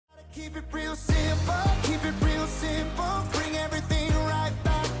Keep it real simple, bring everything right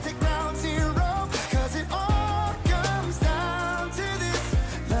back to ground zero, 'cause it all comes down to this: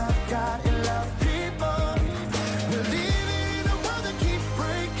 love God and love people. We're living in a world that keeps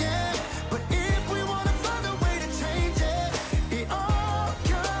breaking, but if we want to find a way to change it, it all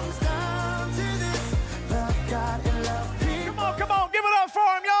comes down to this: love God and love people. Come on, give it up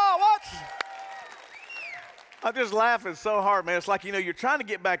for him, y'all. What? I'm just laughing so hard, man. It's like, you're trying to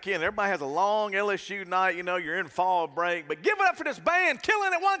get back in. Everybody has a long LSU night, you're in fall break. But give it up for this band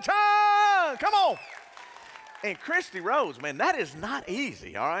killing it one time. Come on. And Christy Rhodes, man, that is not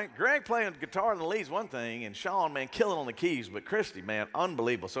easy, all right? Greg playing guitar and the lead's one thing, and Sean, man, killing on the keys. But Christy, man,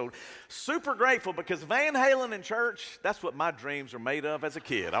 unbelievable. So super grateful, because Van Halen in church, that's what my dreams are made of as a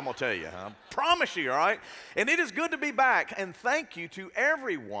kid. I'm going to tell you. I promise you, all right? And it is good to be back. And thank you to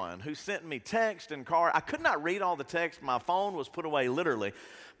everyone who sent me text and card. I could not read all the text. My phone was put away literally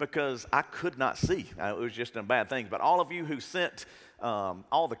because I could not see. It was just a bad thing. But all of you who sent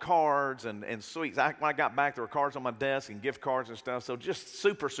all the cards and sweets. When I got back, there were cards on my desk and gift cards and stuff. So just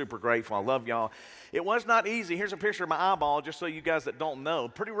super, super grateful. I love y'all. It was not easy. Here's a picture of my eyeball, just so you guys that don't know.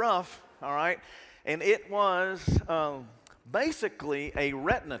 Pretty rough, all right? And it was basically a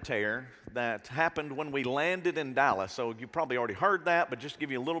retina tear that happened when we landed in Dallas. So you probably already heard that, but just to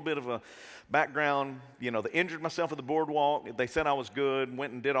give you a little bit of a background, they injured myself at the boardwalk. They said I was good,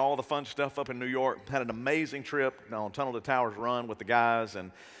 went and did all the fun stuff up in New York, had an amazing trip on Tunnel to Towers run with the guys,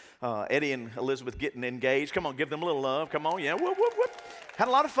 and Eddie and Elizabeth getting engaged. Come on, give them a little love. Come on, yeah, whoop, whoop, whoop. Had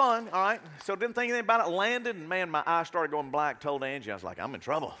a lot of fun, all right? So didn't think anything about it. Landed, and man, my eyes started going black. Told Angie, I was like, I'm in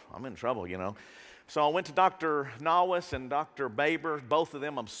trouble, So I went to Dr. Nawis and Dr. Baber. Both of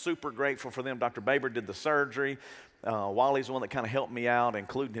them, I'm super grateful for them. Dr. Baber did the surgery. Wally's the one that kind of helped me out,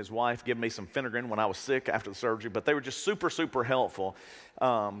 including his wife, giving me some Phenergan when I was sick after the surgery. But they were just super, super helpful.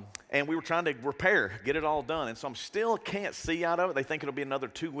 And we were trying to get it all done. And so I'm still can't see out of it. They think it'll be another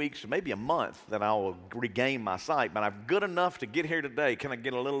 2 weeks, maybe a month, that I will regain my sight. But I'm good enough to get here today. Can I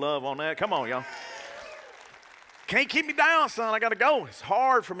get a little love on that? Come on, y'all. Can't keep me down, son. I got to go. It's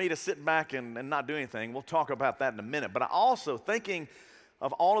hard for me to sit back and not do anything. We'll talk about that in a minute. But I also, thinking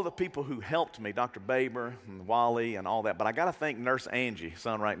of all of the people who helped me, Dr. Baber and Wally and all that, but I got to thank Nurse Angie,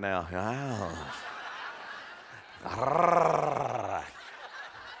 son, right now. Oh.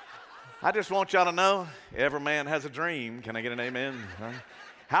 I just want y'all to know, every man has a dream. Can I get an amen?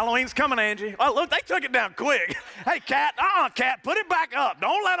 Halloween's coming, Angie. Oh, look, they took it down quick. Hey, Cat, Cat, put it back up.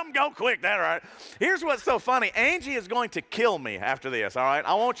 Don't let them go quick. That's all right. Here's what's so funny. Angie is going to kill me after this, all right?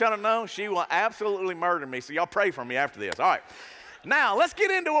 I want y'all to know she will absolutely murder me, so y'all pray for me after this. All right. Now, let's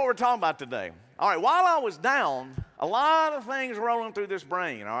get into what we're talking about today. All right, while I was down, a lot of things rolling through this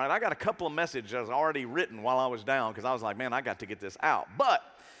brain, all right? I got a couple of messages already written while I was down because I was like, man, I got to get this out. But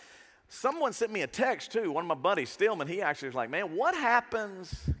someone sent me a text, too. One of my buddies, Stillman, he actually was like, man, what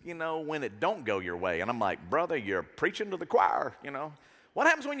happens, when it don't go your way? And I'm like, brother, you're preaching to the choir, What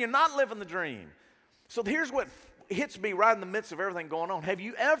happens when you're not living the dream? So here's what hits me right in the midst of everything going on. Have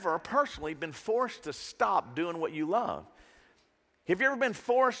you ever personally been forced to stop doing what you love? Have you ever been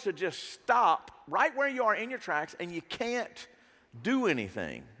forced to just stop right where you are in your tracks and you can't do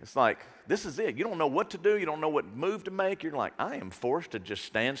anything? It's like, this is it. You don't know what to do. You don't know what move to make. You're like, I am forced to just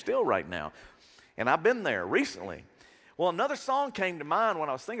stand still right now. And I've been there recently. Well, another song came to mind when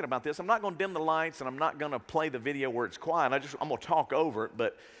I was thinking about this. I'm not going to dim the lights, and I'm not going to play the video where it's quiet. I'm going to talk over it,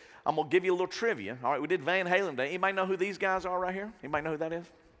 but I'm going to give you a little trivia. All right, we did Van Halen today. Anybody know who these guys are right here? Anybody know who that is?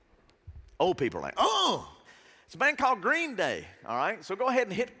 Old people are like, oh. It's a band called Green Day, all right? So go ahead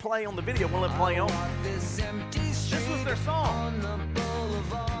and hit play on the video. We'll let it play on. This was their song.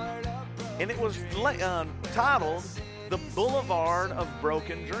 And it was titled The Boulevard of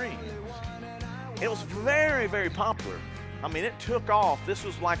Broken Dreams. It was very, very popular. I mean, it took off. This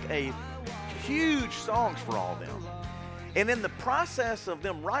was like a huge song for all of them. And in the process of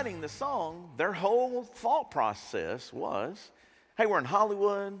them writing the song, their whole thought process was, hey, we're in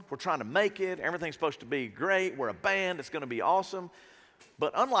Hollywood, we're trying to make it, everything's supposed to be great, we're a band, it's going to be awesome.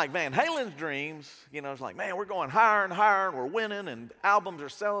 But unlike Van Halen's dreams, it's like, man, we're going higher and higher, and we're winning, and albums are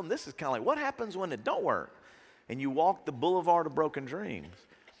selling. This is kind of like, what happens when it don't work? And you walk the boulevard of broken dreams.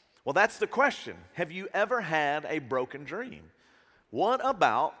 Well, that's the question. Have you ever had a broken dream? What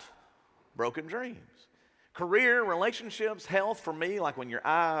about broken dreams? Career, relationships, health, for me, like when your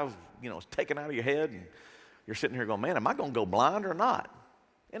eye, is taken out of your head, and you're sitting here going, man, am I going to go blind or not?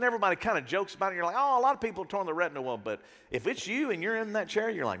 And everybody kind of jokes about it. You're like, oh, a lot of people are torn the retina. Well, but if it's you and you're in that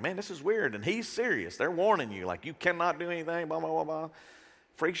chair, you're like, man, this is weird. And he's serious. They're warning you, like, you cannot do anything, blah, blah, blah, blah.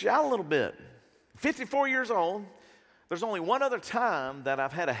 Freaks you out a little bit. 54 years old. There's only one other time that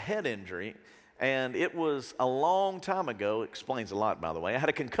I've had a head injury, and it was a long time ago. It explains a lot, by the way. I had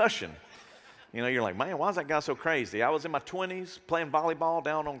a concussion. You know, you're like, man, why is that guy so crazy? I was in my 20s playing volleyball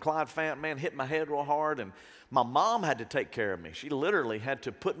down on Clyde Fant, man, hit my head real hard, and my mom had to take care of me. She literally had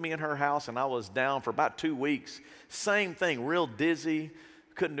to put me in her house, and I was down for about 2 weeks. Same thing, real dizzy,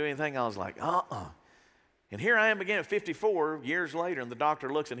 couldn't do anything. I was like, And here I am again at 54 years later, and the doctor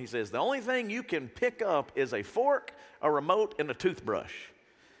looks and he says, the only thing you can pick up is a fork, a remote, and a toothbrush.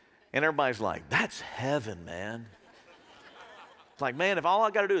 And everybody's like, that's heaven, man. It's like, man, if all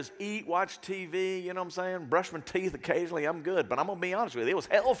I got to do is eat, watch TV, you know what I'm saying, brush my teeth occasionally, I'm good. But I'm going to be honest with you, it was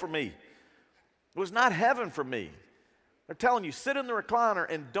hell for me. It was not heaven for me. They're telling you, sit in the recliner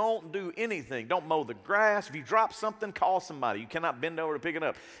and don't do anything. Don't mow the grass. If you drop something, call somebody. You cannot bend over to pick it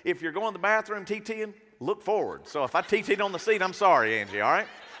up. If you're going to the bathroom TTing, look forward. So if I TT'd on the seat, I'm sorry, Angie, all right?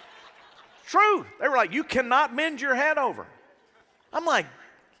 True. They were like, you cannot bend your head over. I'm like,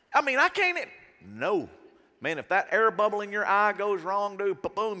 I can't. No. Man, if that air bubble in your eye goes wrong, dude,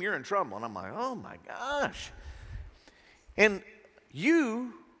 boom, you're in trouble. And I'm like, oh my gosh. And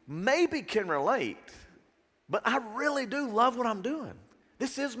you maybe can relate, but I really do love what I'm doing.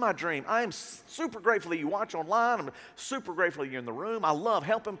 This is my dream. I am super grateful that you watch online. I'm super grateful that you're in the room. I love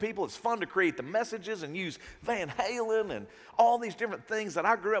helping people. It's fun to create the messages and use Van Halen and all these different things that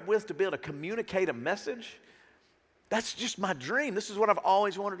I grew up with to be able to communicate a message. That's just my dream. This is what I've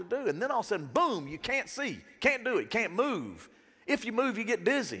always wanted to do. And then all of a sudden, boom, you can't see, can't do it, can't move. If you move, you get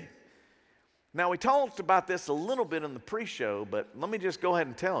dizzy. Now, we talked about this a little bit in the pre-show, but let me just go ahead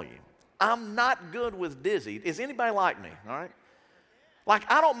and tell you. I'm not good with dizzy. Is anybody like me, all right? Like,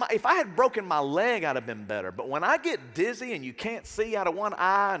 if I had broken my leg, I'd have been better. But when I get dizzy and you can't see out of one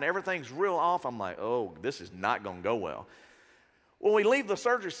eye and everything's real off, I'm like, oh, this is not going to go well. Well, we leave the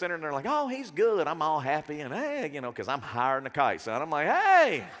surgery center and they're like, oh, he's good. I'm all happy. And hey, you know, because I'm higher than a kite, son. I'm like,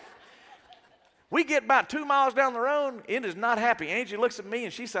 hey. We get about 2 miles down the road. It is not happy. Angie looks at me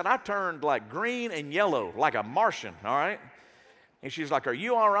and she said, I turned like green and yellow, like a Martian, all right? And she's like, are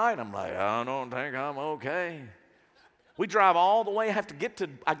you all right? I'm like, I don't think I'm okay. We drive all the way.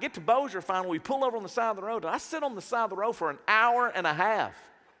 I get to Bossier finally. We pull over on the side of the road. And I sit on the side of the road for an hour and a half.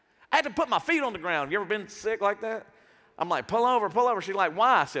 I had to put my feet on the ground. You ever been sick like that? I'm like, pull over, pull over. She's like,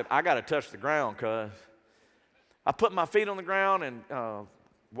 why? I said, I got to touch the ground, cuz. I put my feet on the ground, and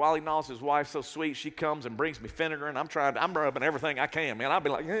Wally Noss, his wife, so sweet, she comes and brings me vinegar, and I'm rubbing everything I can, man. I'll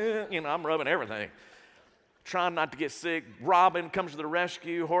be like, I'm rubbing everything. Trying not to get sick. Robin comes to the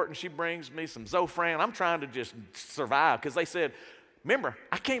rescue. Horton, she brings me some Zofran. I'm trying to just survive because they said, remember,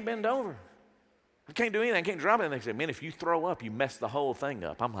 I can't bend over. I can't do anything. I can't drop anything. They said, man, if you throw up, you mess the whole thing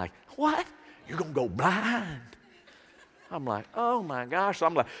up. I'm like, what? You're going to go blind. I'm like, oh my gosh. So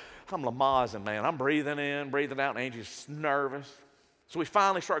I'm Lamazen, man. I'm breathing in, breathing out, and Angie's nervous. So we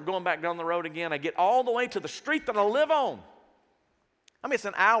finally start going back down the road again. I get all the way to the street that I live on. It's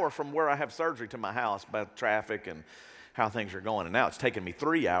an hour from where I have surgery to my house by traffic and how things are going. And now it's taking me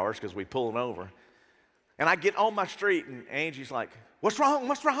 3 hours because we pulled over. And I get on my street, and Angie's like, what's wrong?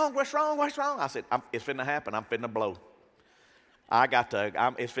 What's wrong? What's wrong? What's wrong? I said, it's finna happen. I'm finna blow.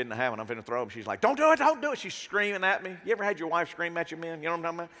 It's finna happen. I'm finna throw up. She's like, don't do it. Don't do it. She's screaming at me. You ever had your wife scream at you, men? You know what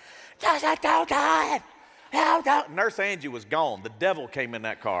I'm talking about? Don't do it. Don't. Nurse Angie was gone. The devil came in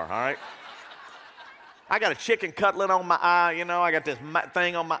that car, all right? I got a chicken cutlet on my eye, you know. I got this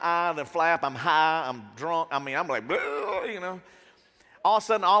thing on my eye, the flap. I'm high. I'm drunk. I'm like, you know. All of a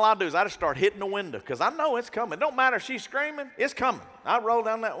sudden, all I do is I just start hitting the window because I know it's coming. It don't matter if she's screaming. It's coming. I roll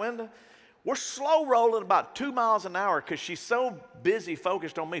down that window. We're slow rolling about 2 miles an hour because she's so busy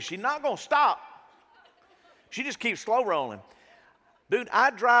focused on me. She's not going to stop. She just keeps slow rolling. Dude, I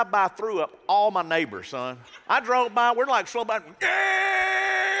drive by threw up all my neighbors, son. I drove by. We're like slow by.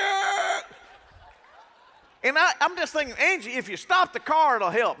 And I'm just thinking, Angie, if you stop the car, it'll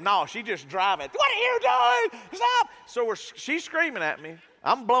help. No, she just driving. What are you doing? Stop. So she's screaming at me.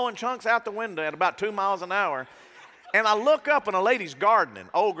 I'm blowing chunks out the window at about 2 miles an hour. And I look up and a lady's gardening,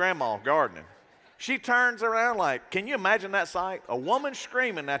 old grandma gardening. She turns around like, can you imagine that sight? A woman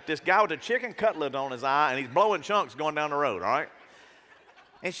screaming at this guy with a chicken cutlet on his eye, and he's blowing chunks going down the road, all right?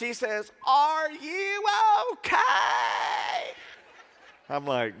 And she says, are you okay? I'm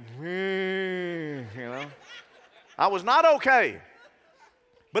like, you know. I was not okay.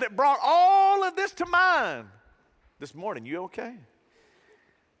 But it brought all of this to mind this morning. You okay?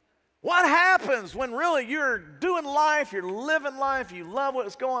 What happens when really you're doing life, you're living life, you love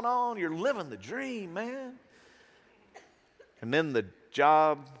what's going on, you're living the dream, man? And then the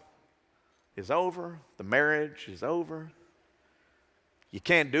job is over, the marriage is over, You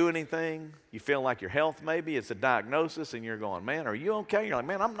can't do anything. You feel like your health maybe. It's a diagnosis, and you're going, man, are you okay? You're like,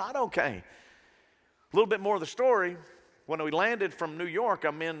 man, I'm not okay. A little bit more of the story. When we landed from New York,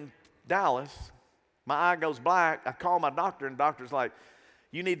 I'm in Dallas. My eye goes black. I call my doctor, and the doctor's like,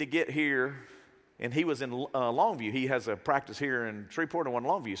 you need to get here. And he was in Longview. He has a practice here in Shreveport and one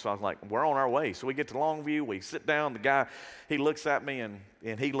Longview. So I was like, we're on our way. So we get to Longview. We sit down. The guy, he looks at me, and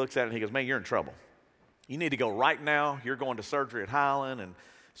he looks at it, and he goes, man, you're in trouble. You need to go right now. You're going to surgery at Highland. And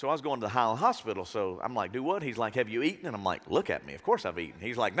so I was going to the Highland Hospital. So I'm like, do what? He's like, have you eaten? And I'm like, look at me. Of course I've eaten.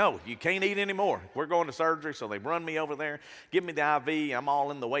 He's like, no, you can't eat anymore. We're going to surgery. So they run me over there, give me the IV. I'm all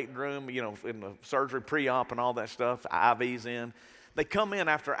in the waiting room, you know, in the surgery pre-op and all that stuff, IVs in. They come in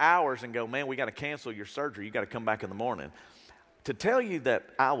after hours and go, man, we got to cancel your surgery. You got to come back in the morning. To tell you that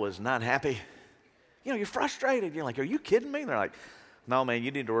I was not happy, you know, you're frustrated. You're like, are you kidding me? And they're like, no, man,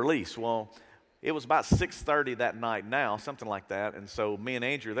 you need to release. Well, it was about 6:30 that night now, something like that. And so me and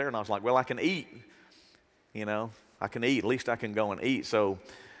Andrew were there, and I was like, well, I can eat. You know, I can eat. At least I can go and eat. So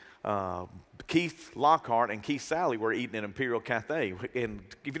Keith Lockhart and Keith Sally were eating at Imperial Cathay. And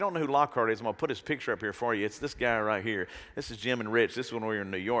if you don't know who Lockhart is, I'm going to put his picture up here for you. It's this guy right here. This is Jim and Rich. This is when we were in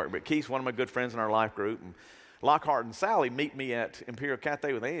New York. But Keith's one of my good friends in our life group. And Lockhart and Sally meet me at Imperial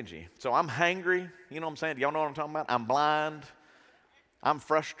Cathay with Angie. So I'm hangry. You know what I'm saying? Y'all know what I'm talking about? I'm blind. I'm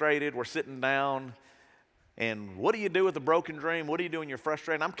frustrated. We're sitting down. And what do you do with a broken dream? What do you do when you're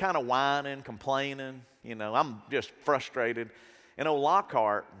frustrated? I'm kind of whining, complaining. You know, I'm just frustrated. And old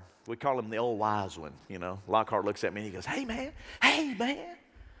Lockhart, we call him the old wise one, you know. Lockhart looks at me and he goes, hey, man,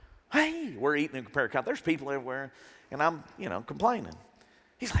 hey. We're eating in Imperial Cathay. There's people everywhere. And I'm, you know, complaining.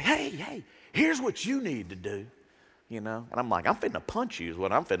 He's like, hey, here's what you need to do, you know. And I'm like, I'm finna punch you is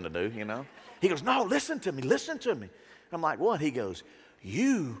what I'm finna do, you know. He goes, no, listen to me. I'm like, what? He goes,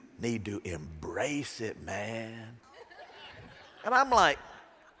 you need to embrace it, man. And I'm like,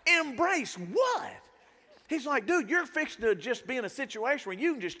 embrace what? He's like, dude, you're fixing to just be in a situation where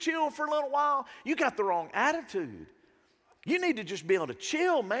you can just chill for a little while. You got the wrong attitude. You need to just be able to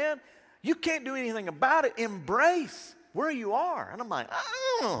chill, man. You can't do anything about it. Embrace where you are. And I'm like, I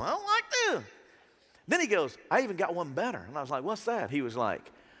don't like this. Then he goes, I even got one better. And I was like, what's that? He was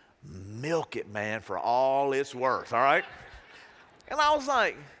like, milk it, man, for all it's worth, all right? And I was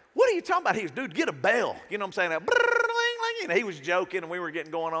like, what are you talking about? He was, dude, get a bell. You know what I'm saying? You know, he was joking, and we were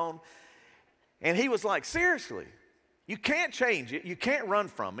getting going on. And he was like, seriously, you can't change it. You can't run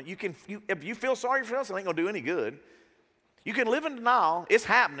from it. If you feel sorry for yourself, it ain't going to do any good. You can live in denial. It's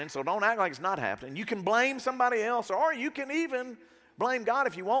happening, so don't act like it's not happening. You can blame somebody else, or you can even blame God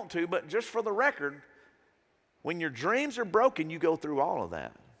if you want to. But just for the record, when your dreams are broken, you go through all of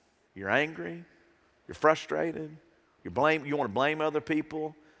that. You're angry. You're frustrated. You want to blame other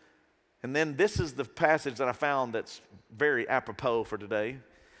people. And then this is the passage that I found that's very apropos for today.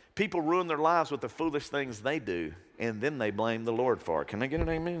 People ruin their lives with the foolish things they do, and then they blame the Lord for it. Can I get an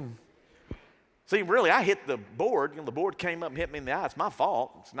amen? See, really, I hit the board. You know, the board came up and hit me in the eye. It's my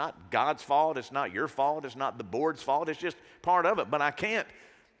fault. It's not God's fault. It's not your fault. It's not the board's fault. It's just part of it. But I can't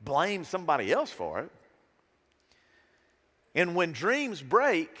blame somebody else for it. And when dreams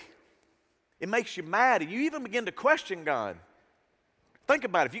break, it makes you mad, and you even begin to question God. Think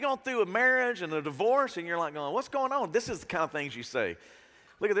about it. If you're going through a marriage and a divorce, and you're like going, what's going on? This is the kind of things you say.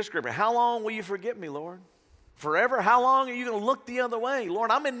 Look at this scripture. How long will you forget me, Lord? Forever? How long are you going to look the other way? Lord,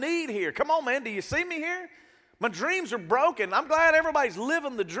 I'm in need here. Come on, man. Do you see me here? My dreams are broken. I'm glad everybody's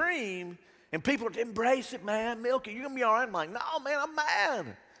living the dream, and people are, embrace it, man. Milk it. You're going to be all right. I'm like, no, man, I'm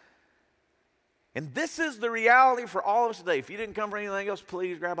mad. And this is the reality for all of us today. If you didn't come for anything else,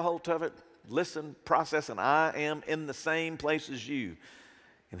 please grab a hold of it. Listen, process, and I am in the same place as you.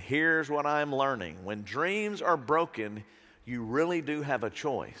 And here's what I'm learning. When dreams are broken, you really do have a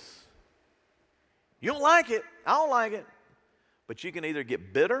choice. You don't like it. I don't like it. But you can either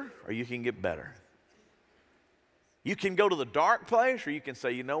get bitter or you can get better. You can go to the dark place, or you can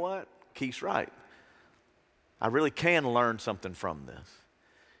say, you know what? Keith's right. I really can learn something from this.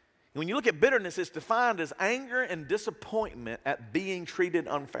 And when you look at bitterness, it's defined as anger and disappointment at being treated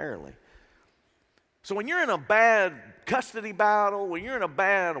unfairly. So when you're in a bad custody battle, when you're in a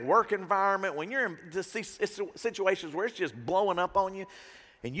bad work environment, when you're in these situations where it's just blowing up on you,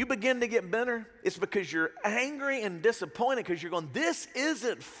 and you begin to get bitter, it's because you're angry and disappointed because you're going, this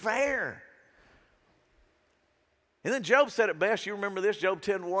isn't fair. And then Job said it best. You remember this, Job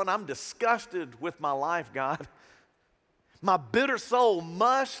 10:1, I'm disgusted with my life, God. My bitter soul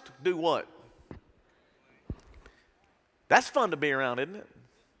must do what? That's fun to be around, isn't it?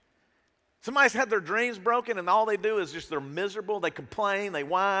 Somebody's had their dreams broken, and all they do is just they're miserable. They complain, they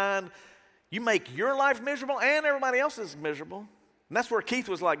whine. You make your life miserable, and everybody else is miserable. And that's where Keith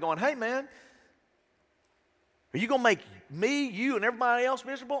was like going, hey, man, are you going to make me, you, and everybody else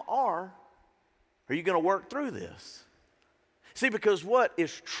miserable? Or are you going to work through this? See, because what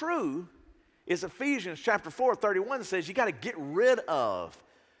is true is Ephesians chapter 4:31 says you got to get rid of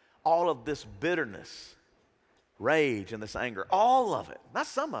all of this bitterness, rage, and this anger. All of it, not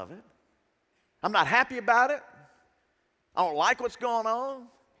some of it. I'm not happy about it. I don't like what's going on.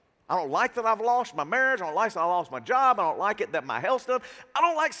 I don't like that I've lost my marriage. I don't like that I lost my job. I don't like it that my health's done. I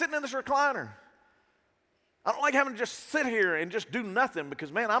don't like sitting in this recliner. I don't like having to just sit here and just do nothing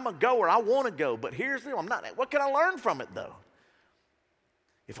because, man, I'm going to go where I want to go. But here's the deal. What can I learn from it, though?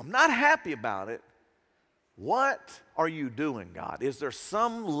 If I'm not happy about it, what are you doing, God? Is there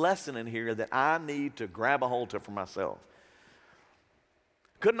some lesson in here that I need to grab a hold of for myself?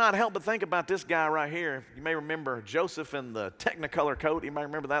 Could not help but think about this guy right here. You may remember Joseph in the Technicolor coat. You may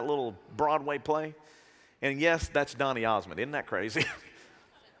remember that little Broadway play. And yes, that's Donny Osmond. Isn't that crazy?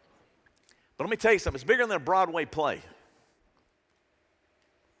 But let me tell you something. It's bigger than a Broadway play.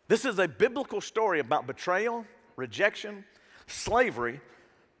 This is a biblical story about betrayal, rejection, slavery,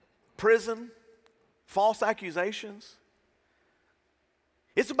 prison, false accusations.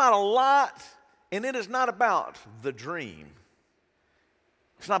 It's about a lot, and it is not about the dream.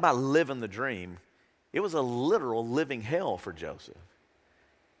 It's not about living the dream. It was a literal living hell for Joseph.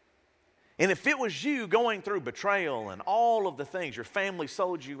 And if it was you going through betrayal and all of the things, your family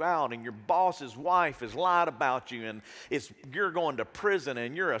sold you out and your boss's wife has lied about you and you're going to prison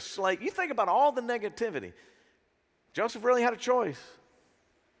and you're a slave. You think about all the negativity. Joseph really had a choice.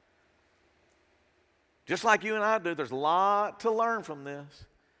 Just like you and I do, there's a lot to learn from this.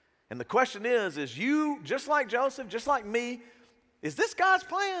 And the question is you, just like Joseph, just like me, is this God's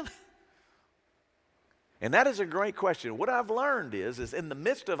plan? And that is a great question. What I've learned is in the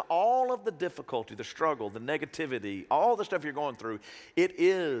midst of all of the difficulty, the struggle, the negativity, all the stuff you're going through, it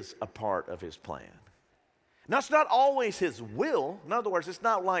is a part of His plan. Now, it's not always His will. In other words, it's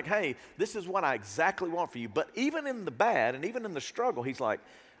not like, hey, this is what I exactly want for you. But even in the bad and even in the struggle, He's like,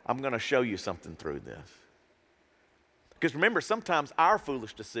 I'm going to show you something through this. Because remember, sometimes our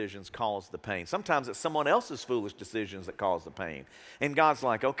foolish decisions cause the pain. Sometimes it's someone else's foolish decisions that cause the pain. And God's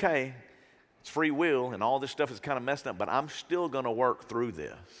like, okay, it's free will and all this stuff is kind of messed up, but I'm still going to work through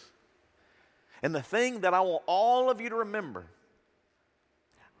this. And the thing that I want all of you to remember,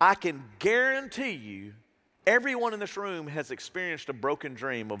 I can guarantee you, everyone in this room has experienced a broken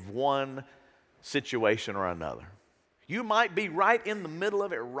dream of one situation or another. You might be right in the middle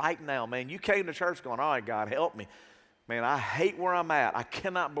of it right now, man. You came to church going, all right, God, help me. Man, I hate where I'm at. I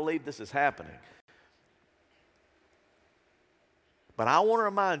cannot believe this is happening. But I want to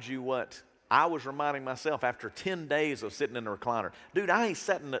remind you what I was reminding myself after 10 days of sitting in the recliner. Dude, I ain't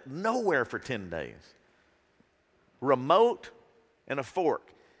sitting nowhere for 10 days. Remote and a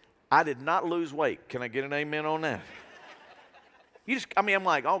fork. I did not lose weight. Can I get an amen on that? I'm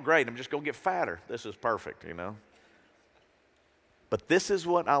like, oh, great. I'm just going to get fatter. This is perfect, you know. But this is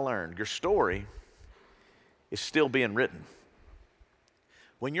what I learned. Your story is still being written.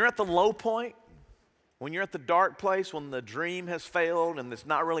 When you're at the low point, when you're at the dark place, when the dream has failed and it's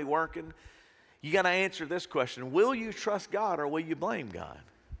not really working, you got to answer this question. Will you trust God or will you blame God?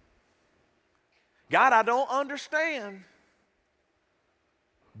 God, I don't understand,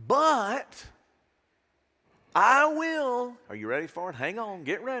 but I will. Are you ready for it? Hang on,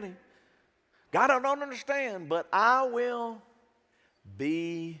 get ready. God, I don't understand, but I will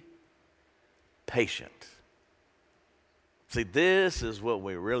be patient. See, this is what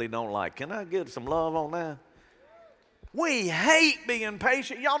we really don't like. Can I get some love on that? We hate being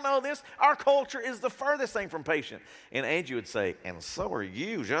patient. Y'all know this. Our culture is the furthest thing from patient. And Angie would say, and so are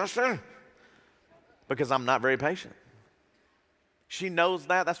you, Justin. Because I'm not very patient. She knows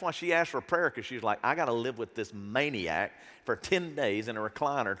that. That's why she asked for prayer, because she's like, I got to live with this maniac for 10 days in a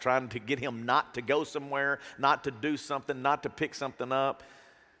recliner, trying to get him not to go somewhere, not to do something, not to pick something up.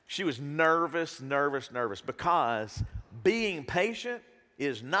 She was nervous, because being patient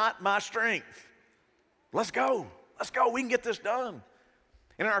is not my strength. Let's go. We can get this done.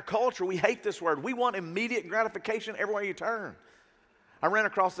 And in our culture, we hate this word. We want immediate gratification everywhere you turn. I ran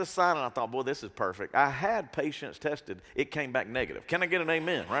across this sign and I thought, boy, this is perfect. I had patience tested. It came back negative. Can I get an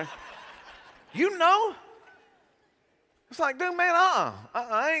amen, right? You know? It's like, dude, man,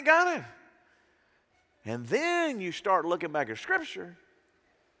 I ain't got it. And then you start looking back at Scripture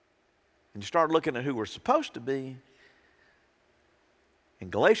and you start looking at who we're supposed to be.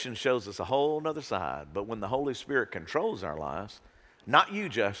 And Galatians shows us a whole other side. But when the Holy Spirit controls our lives, not you,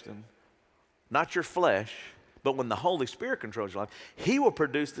 Justin, not your flesh, but when the Holy Spirit controls your life, He will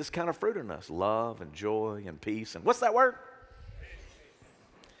produce this kind of fruit in us. Love and joy and peace. And what's that word?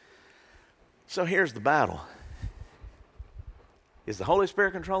 So here's the battle. Is the Holy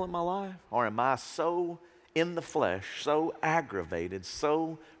Spirit controlling my life? Or am I so in the flesh, so aggravated,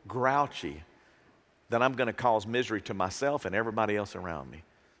 so grouchy that I'm going to cause misery to myself and everybody else around me?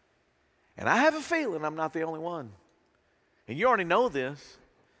 And I have a feeling I'm not the only one. And you already know this.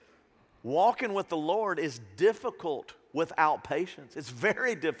 Walking with the Lord is difficult without patience. It's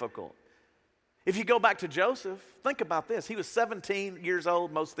very difficult. If you go back to Joseph, think about this. He was 17 years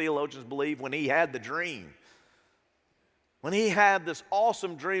old, most theologians believe, when he had the dream. When he had this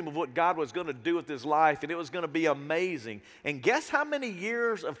awesome dream of what God was going to do with his life, and it was going to be amazing. And guess how many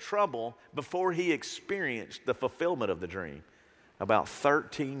years of trouble before he experienced the fulfillment of the dream? About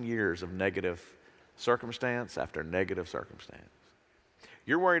 13 years of negative circumstance after negative circumstance.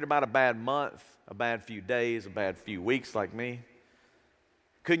 You're worried about a bad month, a bad few days, a bad few weeks like me.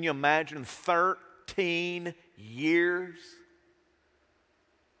 Couldn't you imagine 13 years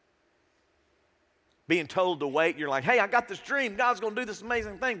being told to wait? You're like, hey, I got this dream. God's going to do this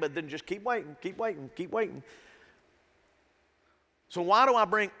amazing thing. But then just keep waiting, keep waiting, keep waiting. So why do I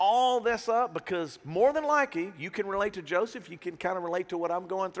bring all this up? Because more than likely, you can relate to Joseph. You can kind of relate to what I'm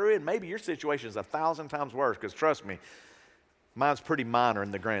going through. And maybe your situation is 1,000 times worse. Because trust me, mine's pretty minor in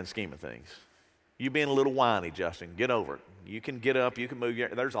the grand scheme of things. You being a little whiny, Justin, get over it. You can get up, you can move.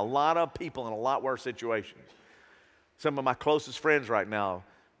 There's a lot of people in a lot worse situations. Some of my closest friends right now,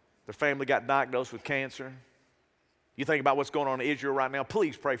 their family got diagnosed with cancer. You think about what's going on in Israel right now.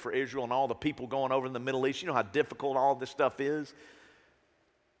 Please pray for Israel and all the people going over in the Middle East. You know how difficult all this stuff is.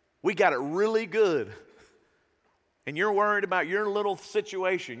 We got it really good. And you're worried about your little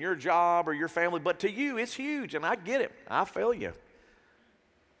situation, your job or your family. But to you, it's huge, and I get it. I feel you.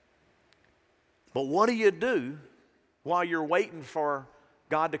 But what do you do while you're waiting for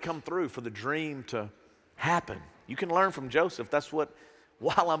God to come through, for the dream to happen? You can learn from Joseph. That's what,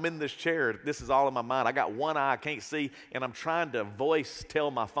 while I'm in this chair, this is all in my mind. I got one eye, I can't see, and I'm trying to voice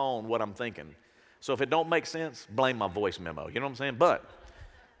tell my phone what I'm thinking. So if it don't make sense, blame my voice memo. You know what I'm saying? But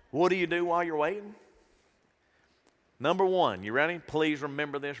what do you do while you're waiting? Number one, you ready? Please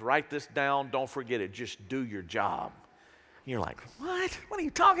remember this. Write this down. Don't forget it. Just do your job. You're like, what? What are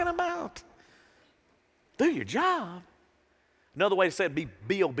you talking about? Do your job. Another way to say it,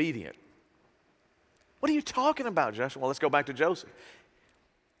 be obedient. What are you talking about, Justin? Well, let's go back to Joseph.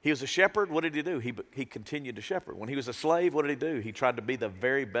 He was a shepherd. What did he do? He continued to shepherd. When he was a slave, what did he do? He tried to be the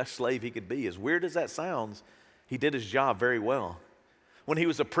very best slave he could be. As weird as that sounds, he did his job very well. When he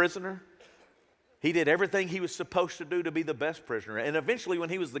was a prisoner, he did everything he was supposed to do to be the best prisoner. And eventually, when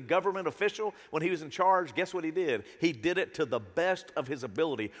he was the government official, when he was in charge, guess what he did? He did it to the best of his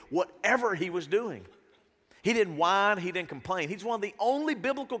ability, whatever he was doing. He didn't whine, he didn't complain. He's one of the only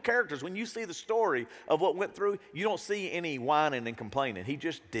biblical characters. When you see the story of what went through, you don't see any whining and complaining. He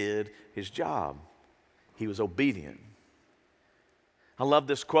just did his job. He was obedient. I love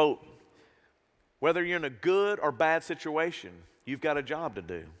this quote. Whether you're in a good or bad situation, you've got a job to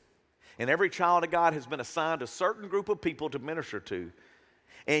do. And every child of God has been assigned a certain group of people to minister to.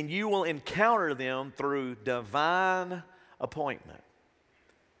 And you will encounter them through divine appointment.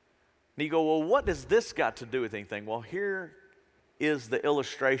 And you go, well, what does this got to do with anything? Well, here is the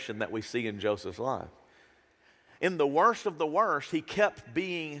illustration that we see in Joseph's life. In the worst of the worst, he kept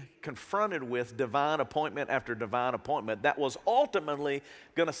being confronted with divine appointment after divine appointment that was ultimately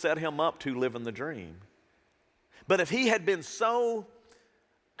going to set him up to live in the dream. But if he had been so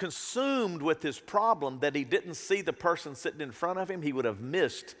consumed with his problem that he didn't see the person sitting in front of him, he would have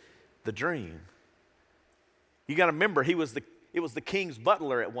missed the dream. You got to remember, it was the king's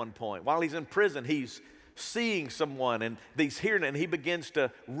butler at one point. While he's in prison, he's seeing someone and he's hearing it, and he begins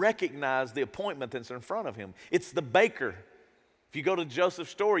to recognize the appointment that's in front of him. It's the baker. If you go to Joseph's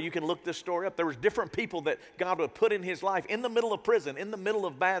story, you can look this story up. There was different people that God would put in his life in the middle of prison, in the middle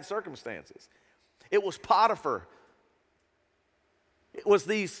of bad circumstances. It was Potiphar. It was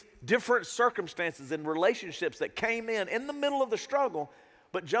these different circumstances and relationships that came in the middle of the struggle.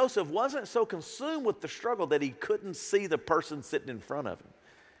 But Joseph wasn't so consumed with the struggle that he couldn't see the person sitting in front of him.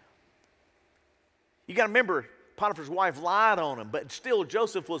 You got to remember, Potiphar's wife lied on him, but still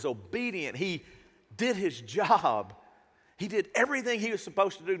Joseph was obedient. He did his job. He did everything he was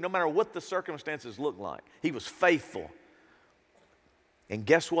supposed to do, no matter what the circumstances looked like. He was faithful. And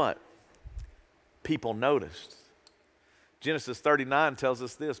guess what? People noticed. Genesis 39 tells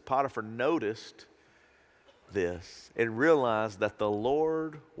us this. Potiphar noticed this and realized that the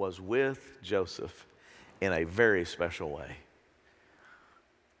Lord was with Joseph in a very special way.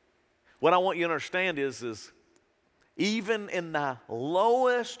 What I want you to understand is even in the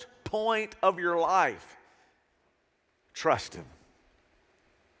lowest point of your life, trust Him.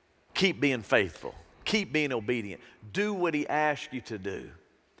 keep being faithful. Keep being obedient. Do what he asks you to do.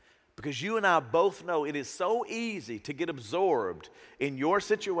 Because you and I both know it is so easy to get absorbed in your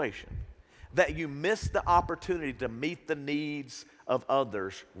situation that you miss the opportunity to meet the needs of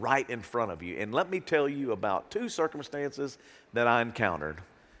others right in front of you. And let me tell you about 2 circumstances that I encountered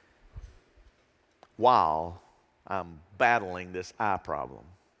while I'm battling this eye problem.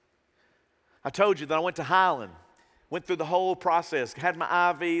 I told you that I went to Highland, went through the whole process, had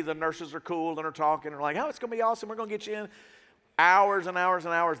my IV, the nurses are cool, and they're talking, they're like, oh, it's going to be awesome, we're going to get you in. Hours and hours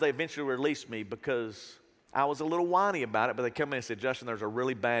and hours, they eventually released me because I was a little whiny about it, but they come in and said, Justin, there's a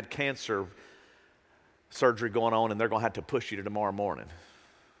really bad cancer surgery going on, and they're going to have to push you to tomorrow morning.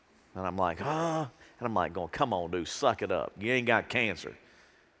 And I'm like, huh? And I'm like, going, come on, dude, suck it up. You ain't got cancer.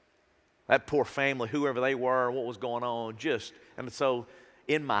 That poor family, whoever they were, what was going on, and so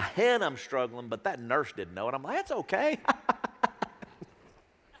in my head I'm struggling, but that nurse didn't know it. I'm like, that's okay.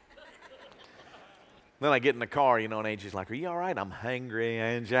 Then I get in the car, and Angie's like, are you all right? I'm hungry,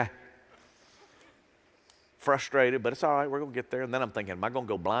 Angie. Frustrated, but it's all right. We're going to get there. And then I'm thinking, am I going to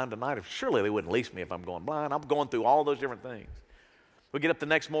go blind tonight? Surely they wouldn't lease me if I'm going blind. I'm going through all those different things. We get up the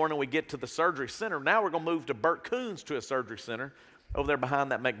next morning. We get to the surgery center. Now we're going to move to Burt Coons to a surgery center over there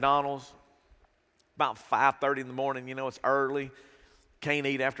behind that McDonald's. About 5:30 in the morning. It's early. Can't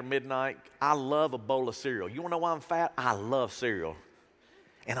eat after midnight. I love a bowl of cereal. You want to know why I'm fat? I love cereal.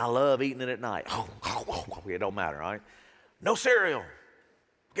 And I love eating it at night. It don't matter, right? No cereal.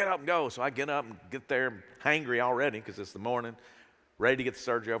 Get up and go. So I get up and get there, hangry already because it's the morning, ready to get the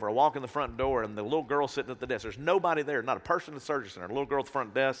surgery over. I walk in the front door, and the little girl sitting at the desk. There's nobody there, not a person in the surgery center. A little girl at the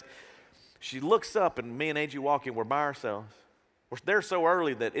front desk. She looks up, and me and Angie walk in. We're by ourselves. We're there so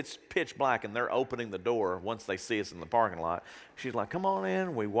early that it's pitch black, and they're opening the door once they see us in the parking lot. She's like, come on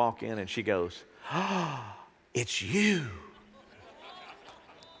in. We walk in, and she goes, oh, it's you.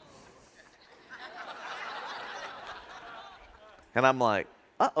 And I'm like,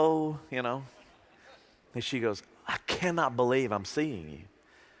 uh-oh, And she goes, I cannot believe I'm seeing you.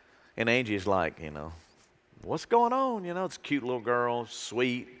 And Angie's like, what's going on? It's a cute little girl,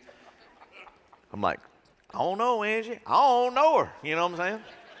 sweet. I'm like, I don't know, Angie. I don't know her. You know what I'm saying?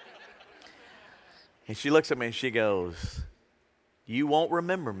 And she looks at me and she goes, you won't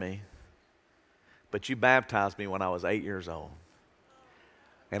remember me, but you baptized me when I was 8 years old.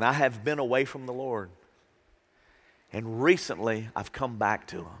 And I have been away from the Lord. And recently, I've come back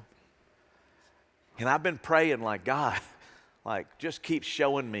to him. And I've been praying like, God, just keep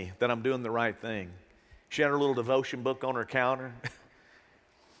showing me that I'm doing the right thing. She had her little devotion book on her counter.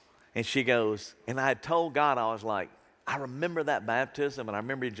 And she goes, and I had told God, I was like, I remember that baptism, and I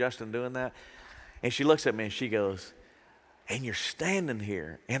remember Justin doing that. And she looks at me and she goes, and you're standing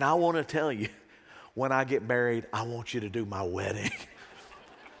here, and I want to tell you, when I get married, I want you to do my wedding.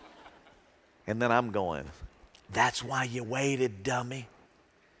 And then I'm going, that's why you waited, dummy.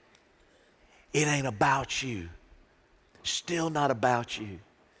 It ain't about you. Still not about you.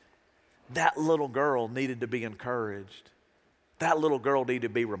 That little girl needed to be encouraged. That little girl needed to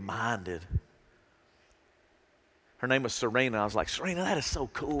be reminded. Her name was Serena. I was like, Serena, that is so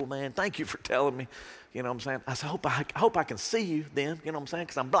cool, man. Thank you for telling me. You know what I'm saying? I said, I hope I can see you then, you know what I'm saying,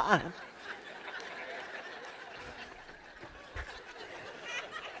 because I'm blind.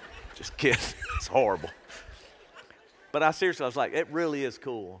 Just kidding. It's horrible. But I was like, it really is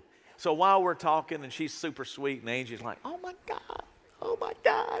cool. So while we're talking, and she's super sweet, and Angie's like, oh my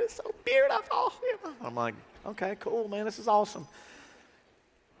God, it's so beautiful. I'm like, okay, cool, man, this is awesome.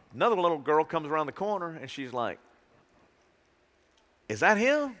 Another little girl comes around the corner, and she's like, is that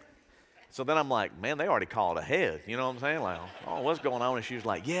him? So then I'm like, man, they already called ahead. You know what I'm saying? Like, oh, what's going on? And she's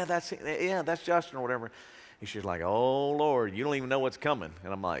like, that's Justin or whatever. And she's like, oh, Lord, you don't even know what's coming.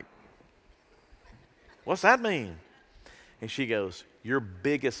 And I'm like, what's that mean? And she goes, your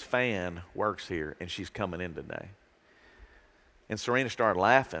biggest fan works here, and she's coming in today. And Serena started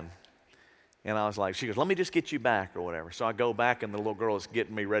laughing. And I was like, she goes, let me just get you back or whatever. So I go back, and the little girl is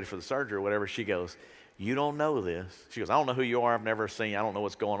getting me ready for the surgery or whatever. She goes, you don't know this. She goes, I don't know who you are. I've never seen you. I don't know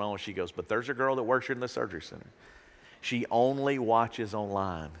what's going on. She goes, but there's a girl that works here in the surgery center. She only watches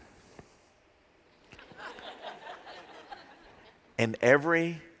online. And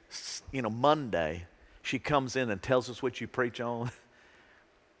every, Monday, she comes in and tells us what you preach on.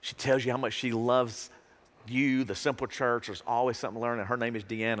 She tells you how much she loves you, the Simple Church. There's always something to learn. And her name is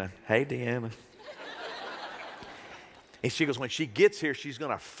Deanna. Hey, Deanna. And she goes, when she gets here, she's going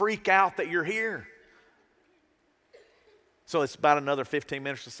to freak out that you're here. So it's about another 15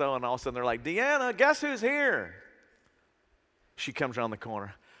 minutes or so, and all of a sudden they're like, Deanna, guess who's here? She comes around the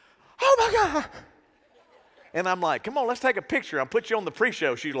corner. Oh, my God. And I'm like, come on, let's take a picture. I'll put you on the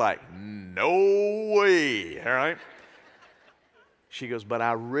pre-show. She's like, no way, all right? She goes, but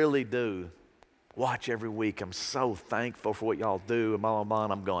I really do watch every week. I'm so thankful for what y'all do, and blah, blah, blah.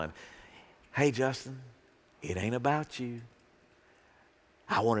 And I'm going, hey, Justin, it ain't about you.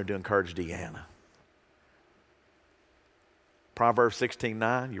 I wanted to encourage Deanna. Proverbs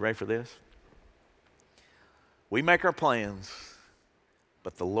 16:9, you ready for this? We make our plans,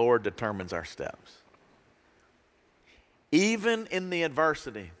 but the Lord determines our steps. Even in the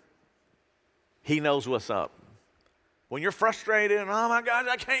adversity, He knows what's up. When you're frustrated and, oh my gosh,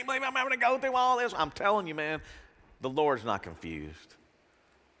 I can't believe I'm having to go through all this, I'm telling you, man, the Lord's not confused.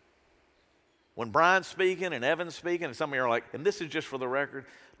 When Brian's speaking and Evan's speaking, and some of you are like, and this is just for the record,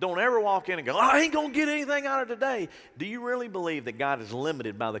 don't ever walk in and go, I ain't going to get anything out of today. Do you really believe that God is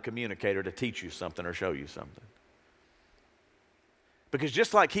limited by the communicator to teach you something or show you something? Because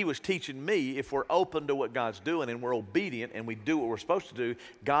just like He was teaching me, if we're open to what God's doing and we're obedient and we do what we're supposed to do,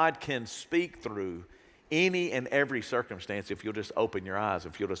 God can speak through any and every circumstance if you'll just open your eyes,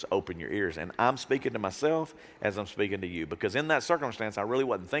 if you'll just open your ears. And I'm speaking to myself as I'm speaking to you, because in that circumstance, I really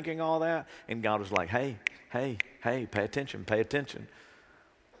wasn't thinking all that, and God was like, hey, pay attention, pay attention.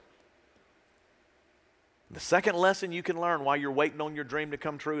 The second lesson you can learn while you're waiting on your dream to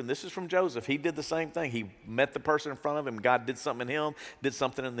come true, and this is from Joseph. He did the same thing. He met the person in front of him. God did something in him, did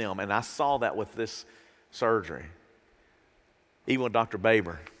something in them. And I saw that with this surgery. Even with Dr.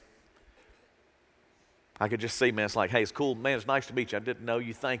 Baber. I could just see, man, it's like, hey, it's cool. Man, it's nice to meet you. I didn't know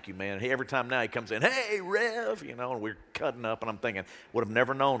you. Thank you, man. Every time now he comes in, hey, Rev, you know, and we're cutting up, and I'm thinking, would have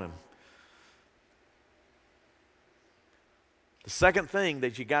never known him. The second thing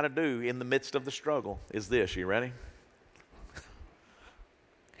that you got to do in the midst of the struggle is this. You ready?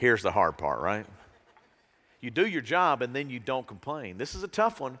 Here's the hard part, right? You do your job and then you don't complain. This is a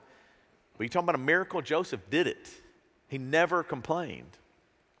tough one. But you're talking about a miracle. Joseph did it. He never complained.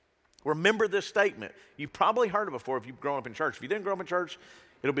 Remember this statement. You've probably heard it before if you've grown up in church. If you didn't grow up in church,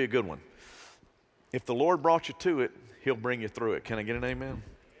 it'll be a good one. If the Lord brought you to it, He'll bring you through it. Can I get an amen?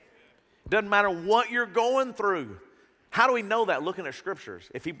 It doesn't matter what you're going through. How do we know that? Looking at scriptures.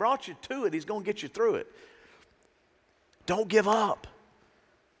 If He brought you to it, He's going to get you through it. Don't give up.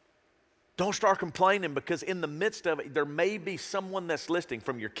 Don't start complaining, because in the midst of it, there may be someone that's listening,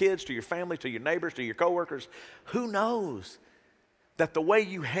 from your kids to your family to your neighbors to your coworkers. Who knows that the way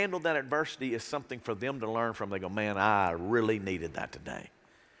you handle that adversity is something for them to learn from. They go, man, I really needed that today.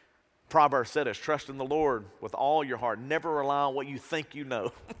 Proverbs said us, trust in the Lord with all your heart. Never rely on what you think you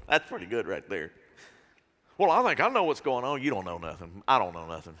know. That's pretty good right there. Well, I think I know what's going on. You don't know nothing. I don't know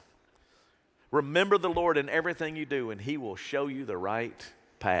nothing. Remember the Lord in everything you do, and He will show you the right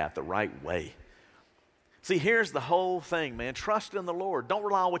path, the right way. See, here's the whole thing, man. Trust in the Lord. Don't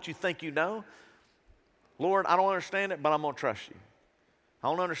rely on what you think you know. Lord, I don't understand it, but I'm going to trust you. I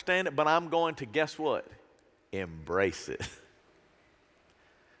don't understand it, but I'm going to, guess what? Embrace it.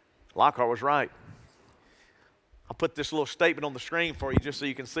 Lockhart was right. I'll put this little statement on the screen for you just so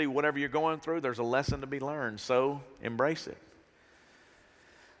you can see whatever you're going through, there's a lesson to be learned, so embrace it.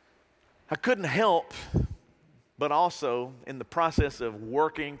 I couldn't help but also, in the process of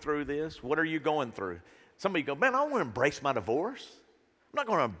working through this, what are you going through? Somebody go, man, I don't want to embrace my divorce. I'm not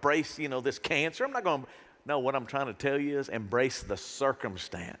going to embrace, this cancer. I'm not going to. No, what I'm trying to tell you is embrace the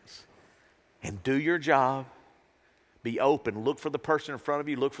circumstance and do your job. Be open. Look for the person in front of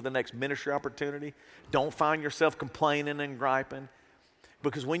you. Look for the next ministry opportunity. Don't find yourself complaining and griping,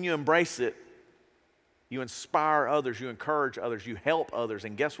 because when you embrace it, you inspire others, you encourage others, you help others,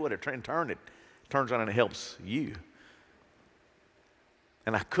 and guess what? In turn, it turns around and it helps you.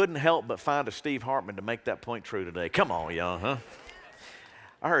 And I couldn't help but find a Steve Hartman to make that point true today. Come on, y'all, huh?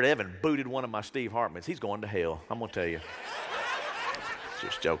 I heard Evan booted one of my Steve Hartmans. He's going to hell. I'm going to tell you.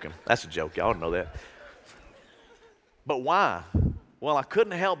 Just joking. That's a joke. Y'all know that. But why? Well, I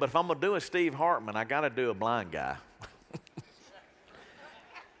couldn't help, but if I'm going to do a Steve Hartman, I got to do a blind guy.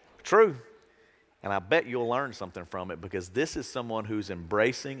 True. And I bet you'll learn something from it, because this is someone who's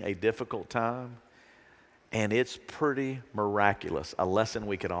embracing a difficult time, and it's pretty miraculous. A lesson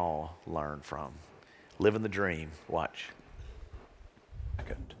we could all learn from. Living the dream. Watch.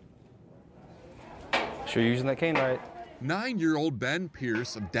 Good. Sure you're using that cane right. 9-year-old Ben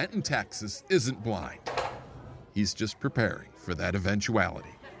Pierce of Denton, Texas isn't blind. He's just preparing for that eventuality.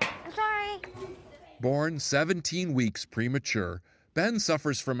 I'm sorry. Born 17 weeks premature, Ben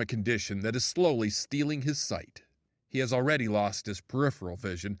suffers from a condition that is slowly stealing his sight. He has already lost his peripheral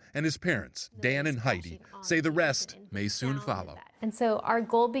vision, and his parents, Dan and Heidi, say the rest may soon follow. And so our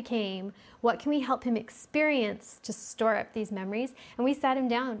goal became, what can we help him experience to store up these memories? And we sat him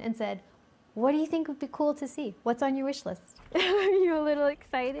down and said, What do you think would be cool to see? What's on your wish list? Are you a little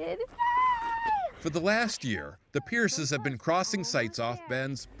excited? For the last year, the Pierces have been crossing sites off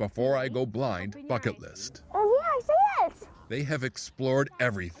Ben's Before I Go Blind bucket list. Oh yeah, I see it. They have explored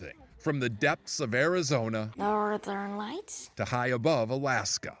everything, from the depths of Arizona Northern Lights. to high above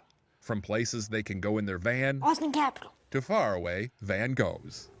Alaska, from places they can go in their van Austin Capital. to far away Van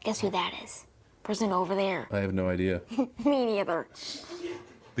Goghs. Guess who that is? Person over there. I have no idea. Me neither.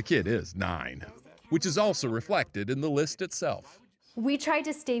 The kid is 9, which is also reflected in the list itself. We tried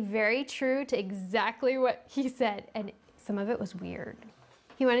to stay very true to exactly what he said, and some of it was weird.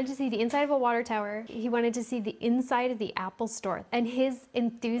 He wanted to see the inside of a water tower. He wanted to see the inside of the Apple store. And his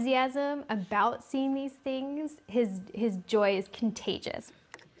enthusiasm about seeing these things, his joy is contagious.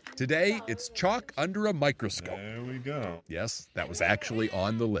 Today, it's chalk under a microscope. There we go. Yes, that was actually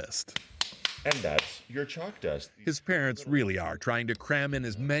on the list. And that's your chalk dust. His parents really are trying to cram in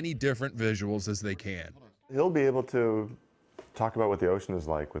as many different visuals as they can. He'll be able to talk about what the ocean is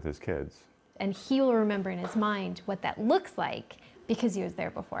like with his kids. And he will remember in his mind what that looks like because he was there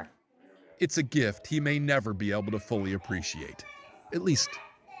before. It's a gift he may never be able to fully appreciate. At least,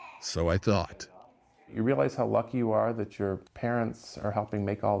 so I thought. You realize how lucky you are that your parents are helping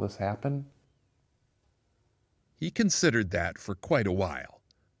make all this happen? He considered that for quite a while,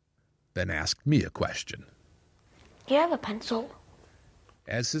 then asked me a question. Do you have a pencil?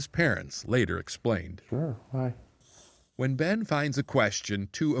 As his parents later explained, Sure, why? when Ben finds a question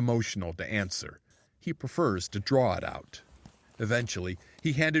too emotional to answer, he prefers to draw it out. Eventually,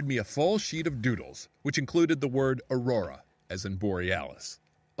 he handed me a full sheet of doodles, which included the word aurora, as in borealis.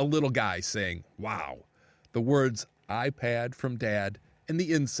 A little guy saying, wow, the words iPad from Dad, and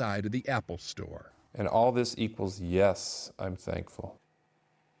the inside of the Apple store. And all this equals yes, I'm thankful.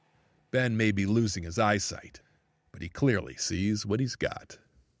 Ben may be losing his eyesight, but he clearly sees what he's got.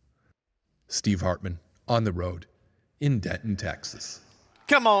 Steve Hartman, on the road, in Denton, Texas.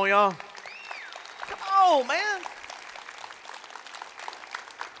 Come on, y'all. Come on, man.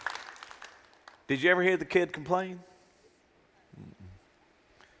 Did you ever hear the kid complain?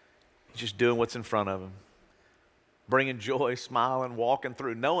 He's just doing what's in front of him, bringing joy, smiling, walking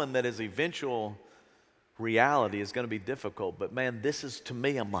through, knowing that his eventual reality is going to be difficult. But man, this is, to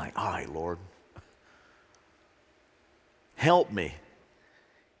me, I'm like, all right, Lord, help me.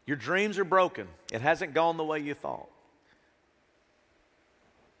 Your dreams are broken. It hasn't gone the way you thought.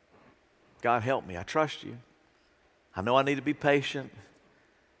 God, help me. I trust you. I know I need to be patient.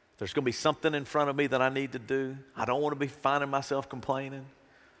 There's going to be something in front of me that I need to do. I don't want to be finding myself complaining.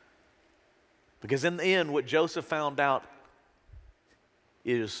 Because in the end, what Joseph found out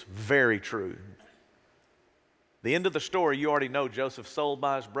is very true. The end of the story, you already know. Joseph sold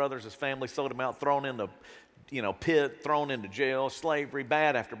by his brothers, his family sold him out, thrown in the pit, thrown into jail, slavery,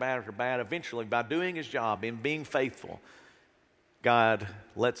 bad after bad after bad. Eventually, by doing his job and being faithful, God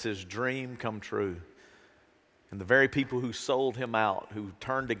lets his dream come true. And the very people who sold him out, who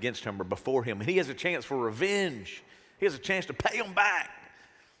turned against him, are before him. And he has a chance for revenge. He has a chance to pay them back.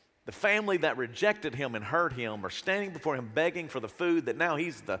 The family that rejected him and hurt him are standing before him begging for the food that now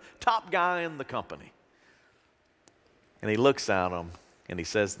he's the top guy in the company. And he looks at them and he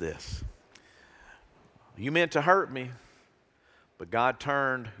says this: you meant to hurt me, but God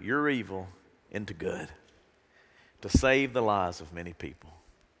turned your evil into good to save the lives of many people.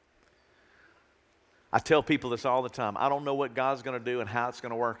 I tell people this all the time. I don't know what God's going to do and how it's going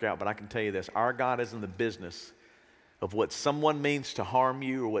to work out, but I can tell you this. Our God is in the business of what someone means to harm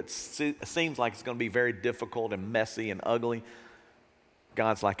you or what seems like it's going to be very difficult and messy and ugly.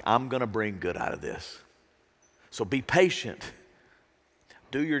 God's like, I'm going to bring good out of this. So be patient.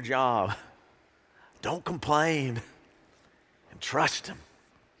 Do your job. Don't complain. And trust Him.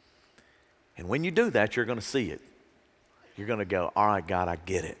 And when you do that, you're going to see it. You're going to go, all right, God, I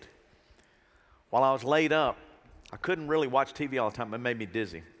get it. While I was laid up, I couldn't really watch TV all the time. It made me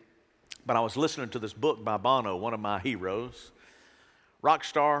dizzy. But I was listening to this book by Bono, one of my heroes, rock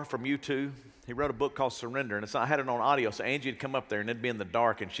star from U2. He wrote a book called Surrender, and I had it on audio, so Angie would come up there, and it'd be in the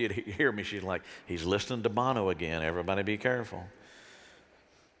dark, and she'd hear me. She's like, he's listening to Bono again. Everybody be careful.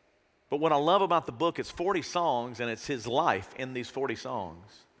 But what I love about the book, it's 40 songs, and it's his life in these 40 songs.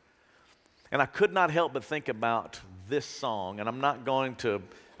 And I could not help but think about this song, and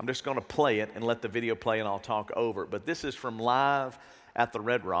I'm just going to play it and let the video play, and I'll talk over it. But this is from Live at the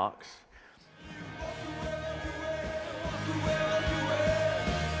Red Rocks.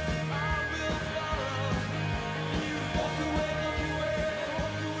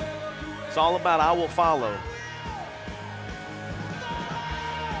 It's all about I will follow.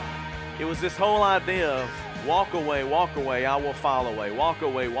 It was this whole idea of Walk away, I will fall away. Walk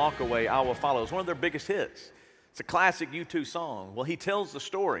away, I will follow. It's one of their biggest hits. It's a classic U2 song. Well, he tells the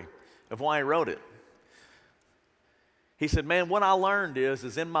story of why he wrote it. He said, man, what I learned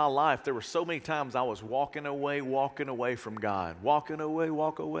is in my life, there were so many times I was walking away from God. Walking away,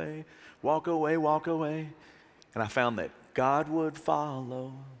 walk away, walk away, walk away. And I found that God would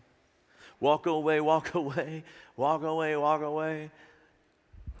follow. Walk away, walk away, walk away, walk away.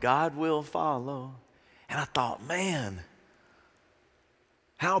 God will follow. And I thought, man,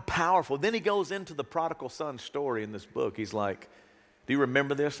 how powerful. Then he goes into the prodigal son story in this book. He's like, do you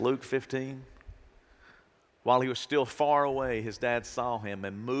remember this, Luke 15? While he was still far away, his dad saw him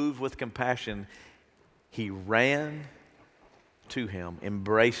and moved with compassion. He ran to him,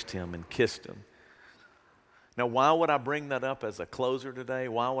 embraced him, and kissed him. Now, why would I bring that up as a closer today?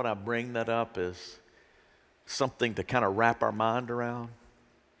 Why would I bring that up as something to kind of wrap our mind around?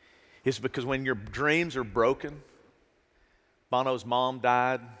 It's because when your dreams are broken, Bono's mom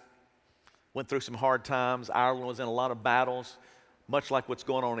died, went through some hard times. Ireland was in a lot of battles, much like what's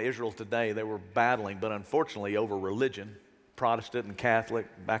going on in Israel today. They were battling, but unfortunately over religion, Protestant and Catholic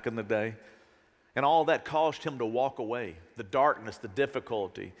back in the day. And all that caused him to walk away, the darkness, the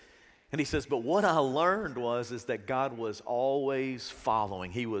difficulty. And he says, but what I learned is that God was always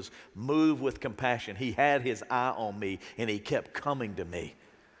following. He was moved with compassion. He had his eye on me, and he kept coming to me.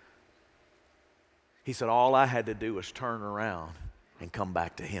 He said, all I had to do was turn around and come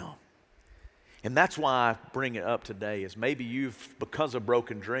back to him. And that's why I bring it up today, is maybe you've, because of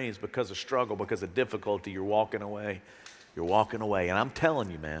broken dreams, because of struggle, because of difficulty, you're walking away. You're walking away. And I'm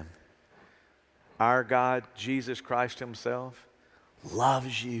telling you, man, our God, Jesus Christ himself,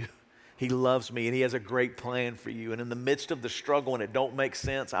 loves you. He loves me, and he has a great plan for you. And in the midst of the struggle, and it don't make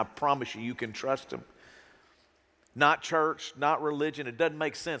sense, I promise you, you can trust him. Not church, not religion. It doesn't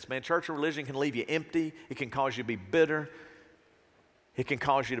make sense, man. Church and religion can leave you empty. It can cause you to be bitter. It can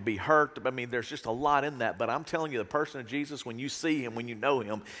cause you to be hurt. I mean, there's just a lot in that. But I'm telling you, the person of Jesus, when you see him, when you know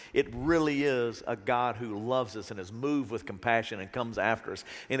him, it really is a God who loves us and is moved with compassion and comes after us.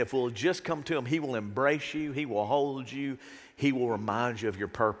 And if we'll just come to him, he will embrace you. He will hold you. He will remind you of your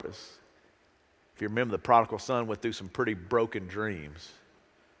purpose. If you remember, the prodigal son went through some pretty broken dreams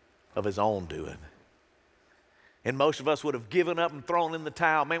of his own doing. And most of us would have given up and thrown in the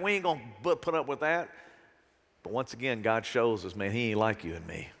towel. Man, we ain't going to put up with that. But once again, God shows us, man, he ain't like you and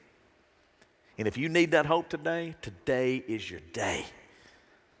me. And if you need that hope today, today is your day.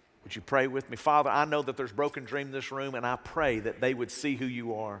 Would you pray with me? Father, I know that there's broken dreams in this room, and I pray that they would see who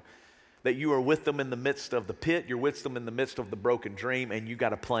you are, that you are with them in the midst of the pit, you're with them in the midst of the broken dream, and you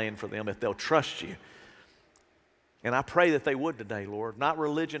got a plan for them if they'll trust you. And I pray that they would today, Lord. Not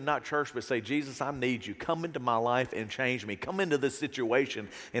religion, not church, but say, Jesus, I need you. Come into my life and change me. Come into this situation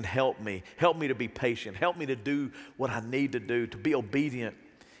and help me. Help me to be patient. Help me to do what I need to do, to be obedient,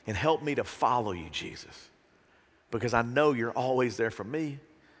 and help me to follow you, Jesus. Because I know you're always there for me.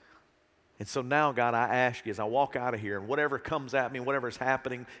 And so now, God, I ask you as I walk out of here, and whatever comes at me, whatever's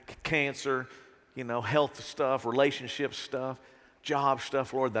happening, cancer, health stuff, relationship stuff, job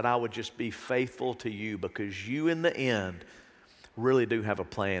stuff, Lord, that I would just be faithful to you, because you in the end really do have a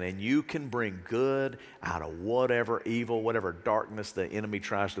plan, and you can bring good out of whatever evil, whatever darkness the enemy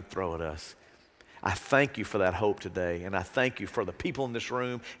tries to throw at us. I thank you for that hope today, and I thank you for the people in this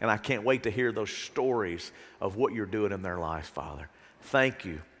room, and I can't wait to hear those stories of what you're doing in their lives, Father. Thank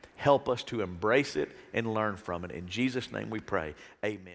you. Help us to embrace it and learn from it. In Jesus' name we pray. Amen.